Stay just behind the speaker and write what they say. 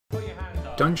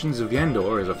Dungeons of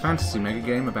Yendor is a fantasy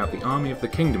megagame about the army of the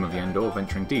Kingdom of Yendor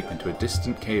venturing deep into a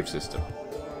distant cave system.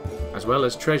 As well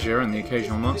as treasure and the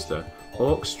occasional monster,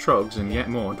 Orcs, Trogs and yet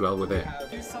more dwell within.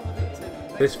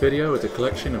 This video is a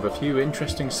collection of a few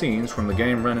interesting scenes from the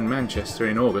game run in Manchester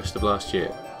in August of last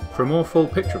year. For a more full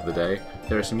picture of the day,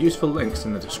 there are some useful links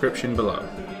in the description below.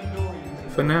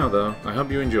 For now though, I hope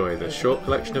you enjoy this short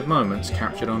collection of moments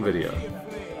captured on video.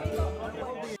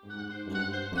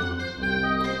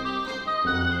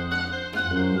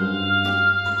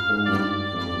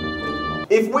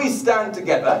 If we stand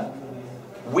together,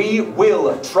 we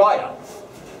will triumph.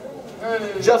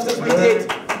 Just as we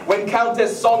did when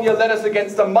Countess Sonia led us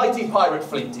against a mighty pirate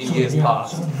fleet in years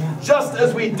past. Just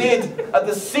as we did at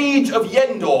the siege of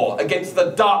Yendor against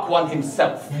the Dark One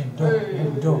himself.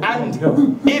 And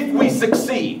if we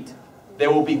succeed,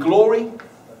 there will be glory,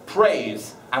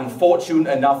 praise, and fortune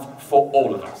enough for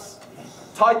all of us.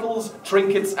 Titles,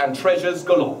 trinkets, and treasures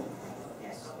galore.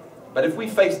 But if we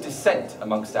face dissent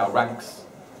amongst our ranks,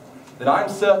 then I am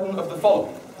certain of the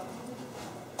following.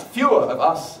 Fewer of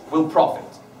us will profit.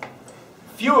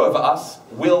 Fewer of us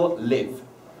will live.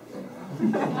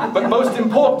 But most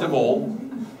important of all,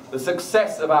 the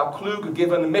success of our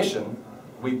Klug-given mission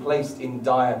we placed in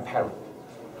dire peril.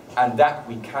 And that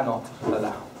we cannot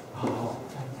allow.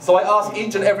 So I ask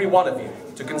each and every one of you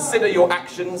to consider your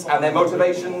actions and their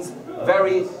motivations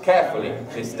very carefully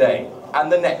this day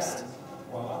and the next.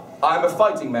 I am a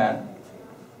fighting man,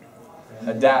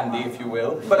 a dandy if you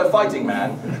will, but a fighting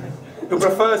man who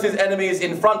prefers his enemies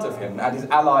in front of him and his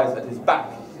allies at his back.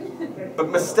 But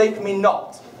mistake me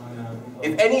not,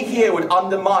 if any here would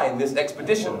undermine this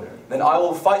expedition, then I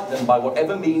will fight them by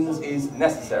whatever means is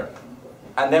necessary,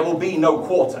 and there will be no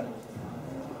quarter.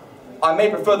 I may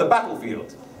prefer the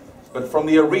battlefield, but from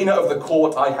the arena of the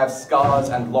court I have scars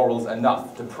and laurels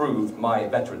enough to prove my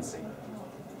veterancy.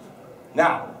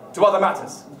 Now, to other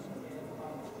matters.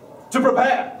 To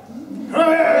prepare! Luke,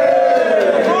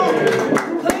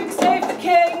 save the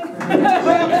king!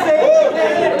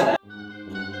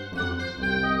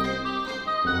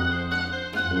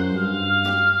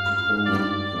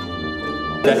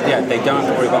 Yeah, they don't have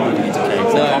to worry about moving into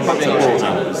caves. They're combat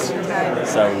warhounds.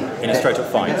 So, in a straight up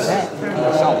fight.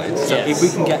 So if we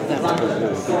can get them to go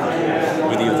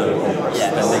with the other orcs,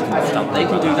 then they can stand. They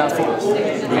can do that for us.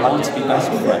 We want to be best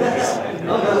friends.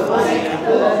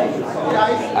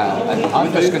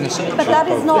 I'm just going to say. But that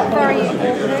is not very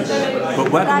Orcish.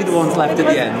 But we're going to be the ones left at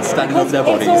the end, standing over their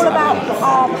bodies. It's all about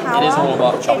our power. It is all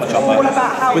about chopper. It's all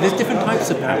about how. But there's different types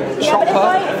of power. Yeah,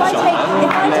 but if they take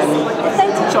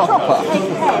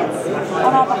heads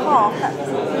on our behalf, that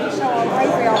doesn't show our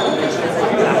bravery, our orchishness.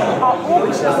 Our orchishness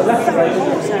is so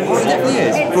important. It definitely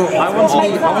is. But I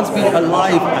want to be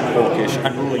alive and orcish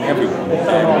and ruling everyone.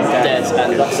 Dead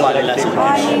and slightly less.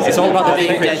 It's all about the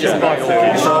big picture.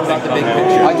 It's all about the big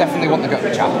picture. I definitely want to go to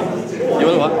the chapel. You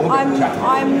want what?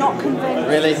 I'm not convinced.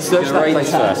 Really? Search that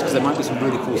place first, because there might be some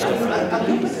really cool stuff there.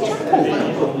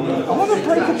 I want to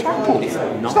break a chapel. It's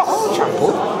not our chapel.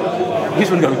 You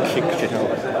just want to go and kick shit out.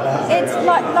 It's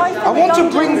like life. I want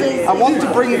to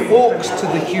bring orcs to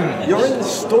the humans. You're in the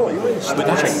story.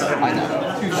 I know.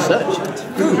 Search it.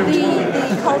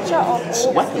 The culture of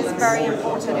orcs is very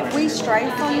important. If we stray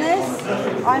from this,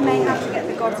 I may have to get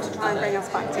the gods to try and bring us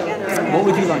back together again. What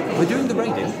would you like? We're doing the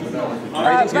raiding.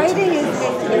 Raiding is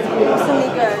awesomely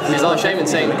good. There's not a shame in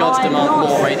saying the gods demand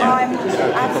more raiding. I'm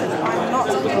not.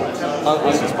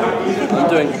 I'm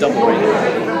doing double raiding.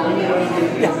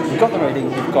 Yeah, we've got the raiding.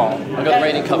 We've got. I've got the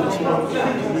raiding covered.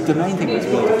 The main thing is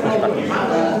we need to push back.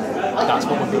 That's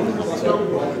what we're building up to.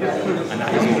 And that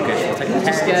is all good. I'm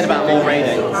just scared about more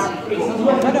raiding. I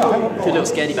know. Two little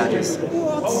scaredy badgers. Where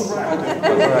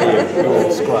are you? You're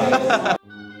all square.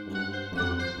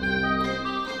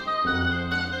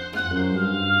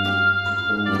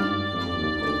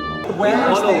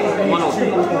 One off.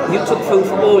 You took food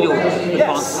from all your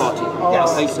advanced party.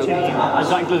 Yes. Okay, so Does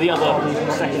that include the other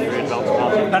secondary advanced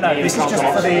party? No, this is just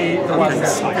for the ones.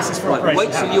 This is for operation.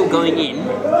 wait till you're going in.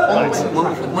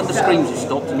 When the screams have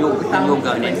stopped and you're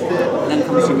going in, then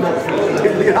come see me.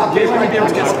 You'll only be able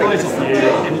to get supplies off you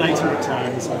in later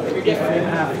returns if you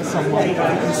have someone who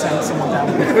can send someone down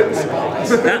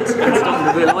with That's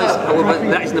starting to realise, however,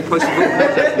 that is in the process of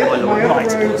organization, my lord.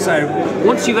 Right, so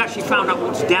once you've actually found out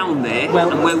what's down there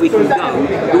and where we can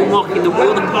go, you're marking the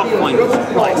pathfinders.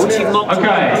 Right. Once you've marked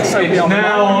okay, so it's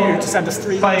now to send us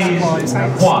 3 phase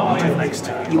 1 next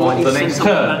to you of the next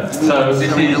turn. So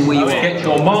this is get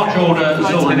your march order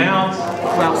sorted out.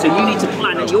 Well, so you need to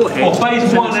plan at your head. For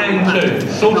phase 1 and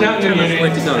 2, sort out your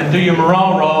units and do your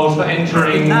morale rolls for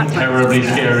entering terribly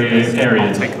scary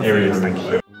areas. Thank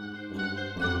you.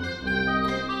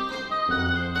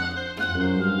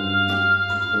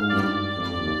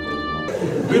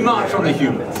 march on the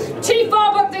humans. Chief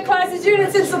Barbuck declares his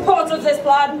units in support of this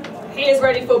plan. He is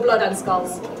ready for blood and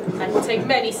skulls, and will take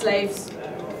many slaves.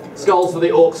 Skulls for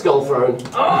the Orc skull throne.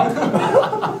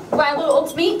 Where will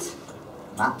Orcs meet?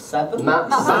 Map 7? Map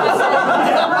 7.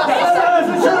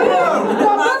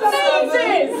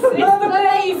 The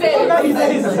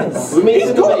mazes! We meet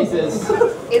in the mazes.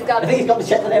 He's got I think he's got to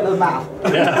check the name of the map.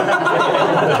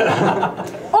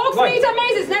 Orcs meet at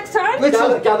mazes next turn.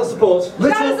 Gather support.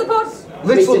 Gather support.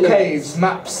 Little Caves,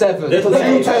 map 7. Little 2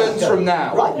 Caves. turns from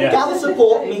now. Right, gather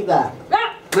support, meet there.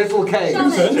 Little Caves.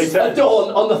 At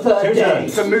dawn on the 3rd day.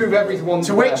 To move everyone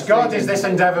To which god is this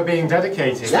endeavour being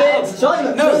dedicated? Silence!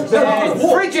 No,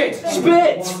 Frigid!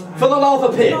 Spit! For the lava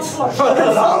pit! Consult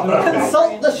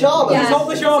the shaman! Consult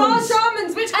the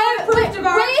shamans, which approved of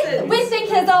our actions. We're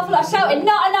thinking there's an awful lot of shouting,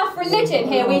 not enough religion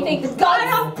here. We think there's Not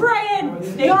enough praying.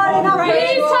 Not enough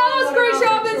Please tell us, great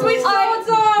shamans, which gods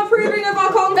are approving of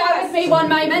our conquest. Bear with me one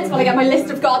moment while I get my list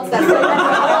of gods then.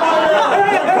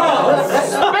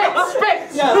 Spit!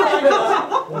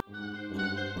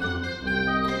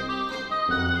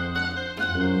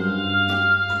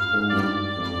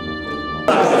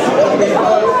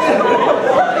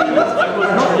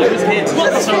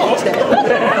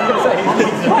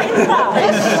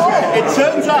 It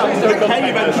turns out the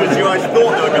cave entrance you guys thought they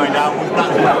were going down was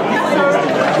that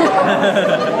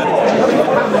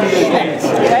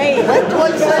Hey, when do I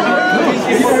say?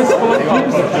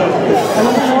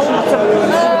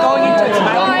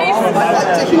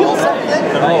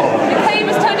 The cave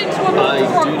has turned into a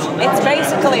front. It's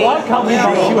basically.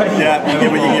 Yeah, and then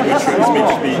when you give it a trip,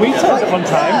 We turned up on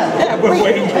time. Yeah, we're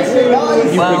waiting.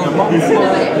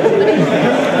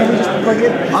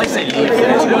 I say leave.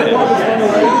 Let's do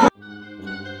it.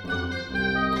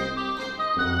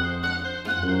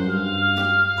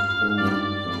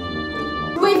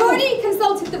 We've already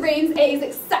consulted the runes. It is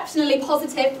exceptionally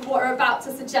positive for what we're about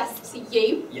to suggest to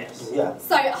you. Yes. Yeah.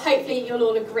 So hopefully you'll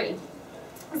all agree.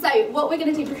 So what we're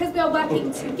going to do, because we are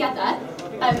working together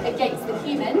against the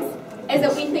humans, is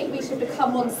that we think we should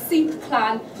become one super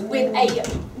clan with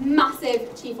a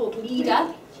massive chief orc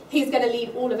leader who's going to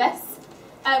lead all of us.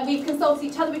 We've consulted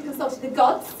each other, we've consulted the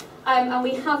gods, and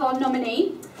we have our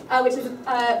nominee, which is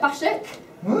Bashuk.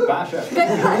 Bashuk.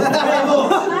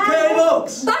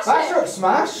 Bashuk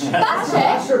smash.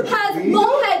 Bashuk has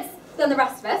more heads than the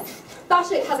rest of us.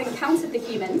 Bashuk has encountered the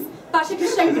humans. Bashuk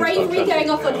has shown bravery going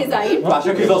off on his own.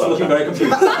 Bashuk is also looking very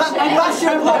confused.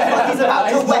 Bashuk looks like he's about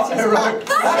to wet his pants.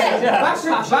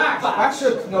 Bashuk back.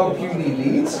 Bashuk no puny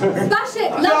leads.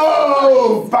 Bashuk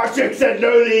No! Bashuk said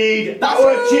no lead!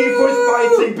 Our chief was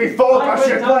fighting before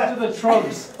Bashuk left! the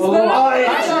Trogs.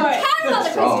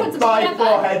 Five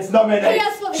foreheads nominate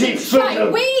Chief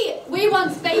Swindler! We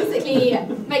want to basically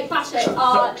make Bashuk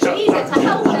our leader to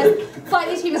help us fight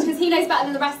these humans because he knows better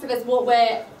than the rest of us what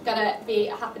we're gonna be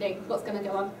happening, what's gonna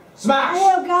go on. Smash!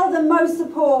 He'll gather the most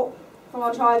support from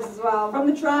our tribes as well. From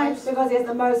the tribes? Because he has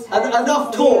the most heads.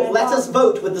 Enough talk, let us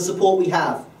vote with the support we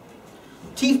have.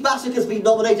 Chief Bashuk has been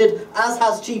nominated, as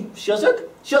has Chief Shuzuk?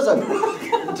 Shuzuk.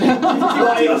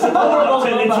 Why are you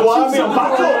supporting into army on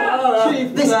battle?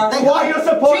 Why are you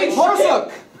supporting Chief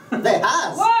Shuzuk? There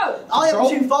has. Whoa! I am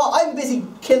too far. I'm busy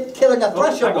killing a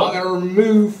thresher. I'm going to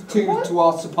remove 2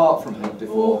 dwarfs apart from him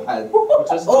before. That's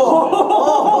orcish,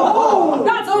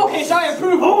 I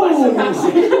approve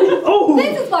of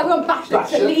This is why we want Bashuk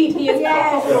to lead. He is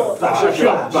Bashuk!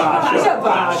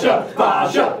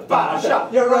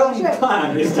 Your own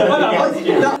plan is turning against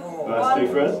you. First two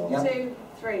first. 1, 2,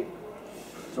 3.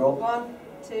 Draw. 1,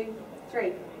 2,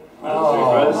 3.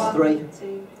 First. 3.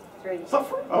 2, 3.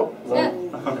 Oh,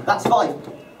 That's 5.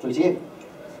 3 to you.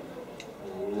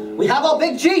 We have our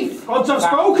big chief! Gods have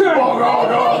spoken! In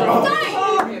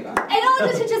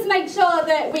order to just make sure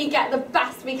that we get the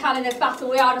best we can in this battle,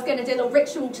 we are just going to do a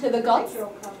ritual to the gods.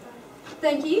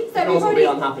 Thank you. So we've already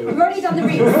done the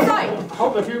ritual.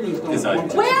 So,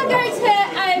 we are going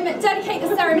to dedicate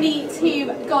the ceremony to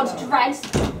God Dread.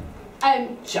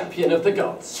 Champion of the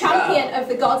gods. Champion of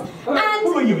the gods.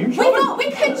 And we thought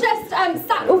we could just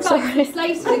sacrifice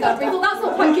slaves to the gods. We thought that's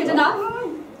not quite good enough.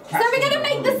 So we're going to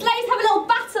make the slaves have a little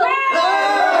battle.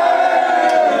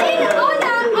 In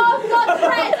honour of God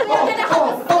Dread, we are going to have a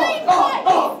slave fight.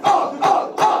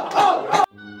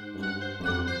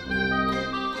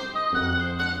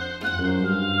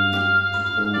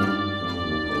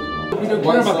 We don't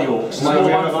care about the orcs.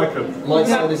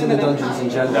 Lightsiders in the Dungeons of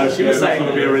Yendor. No, she was saying it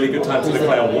would be a really good time to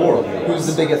declare war on them. Who's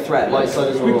the bigger threat,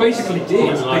 Lightsiders or We Orcs? basically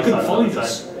did. They couldn't find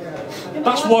us.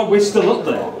 That's why we're still up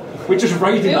there. We're just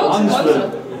raiding the lands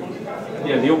for.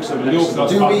 Yeah, the orcs are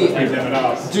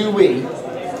Do we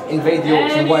invade the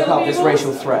Orcs and wipe out this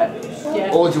racial threat?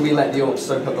 Yeah. Or do we let the Orcs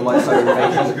soak up the light side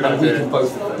invasion and weaken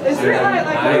both of them? It's a bit like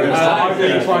I'm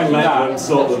going to try and let them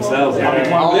sort themselves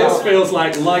out. This feels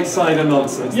like light-sider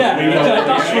nonsense. Yeah,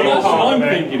 that's what I'm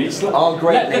thinking. It's like,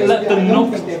 let them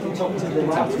not talk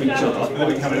to each other.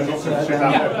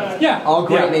 Yeah. Our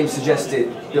great name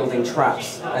suggested building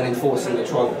traps and enforcing the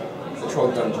Trog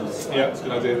dungeons. Yeah, that's a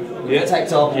good idea. We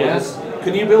protect our borders.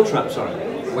 Can you build traps, sorry?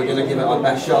 We're going to give it our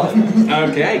best shot.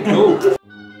 Okay, cool.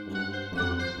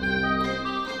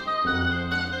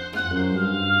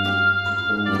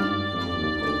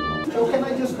 So can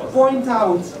I just point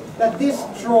out that this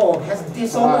Trog has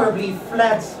dishonorably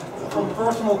fled from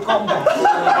personal combat?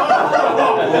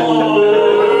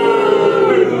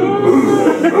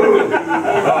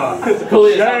 Cool,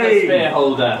 the spear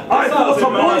holder. I thought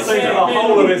someone was thinking the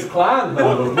whole of his clan.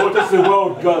 What does the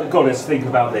world goddess think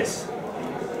about this?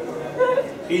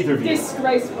 Either of you.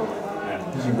 Disgraceful.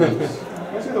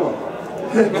 Where's the other one?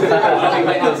 I think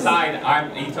like the sign,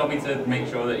 he told me to make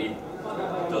sure that he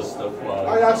does stuff well.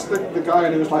 I asked the guy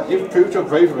and he was like, "You've proved your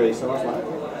bravery," so I was like,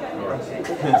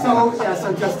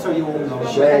 so just so you all know,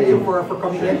 thank you for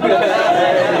coming in.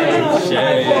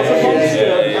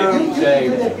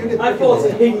 I fought a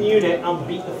hidden unit and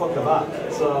beat the fucker back.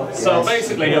 So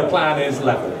basically, your plan is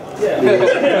level. Yeah.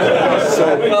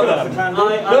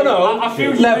 I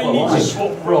feel level. You need to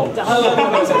swap roles.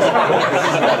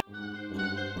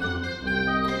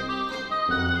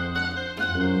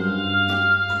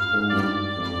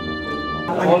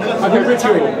 I can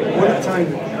ritual one at a time.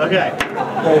 Okay.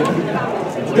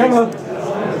 Come on.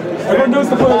 Everyone knows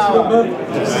the first number.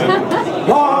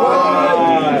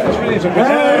 5,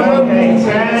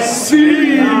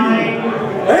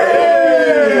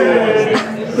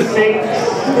 6,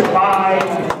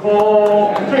 5,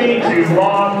 4, 3, 2,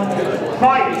 1,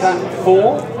 fight!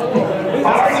 4?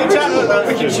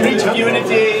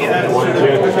 Unity. I've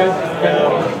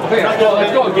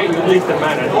got to get you at least a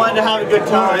man. Want to have a good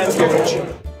time.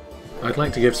 I'd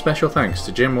like to give special thanks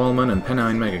to Jim Wallman and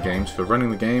Pennine Megagames for running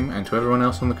the game and to everyone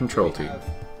else on the control team.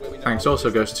 Thanks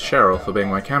also goes to Cheryl for being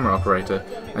my camera operator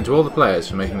and to all the players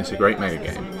for making this a great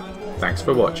Megagame. Thanks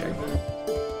for watching.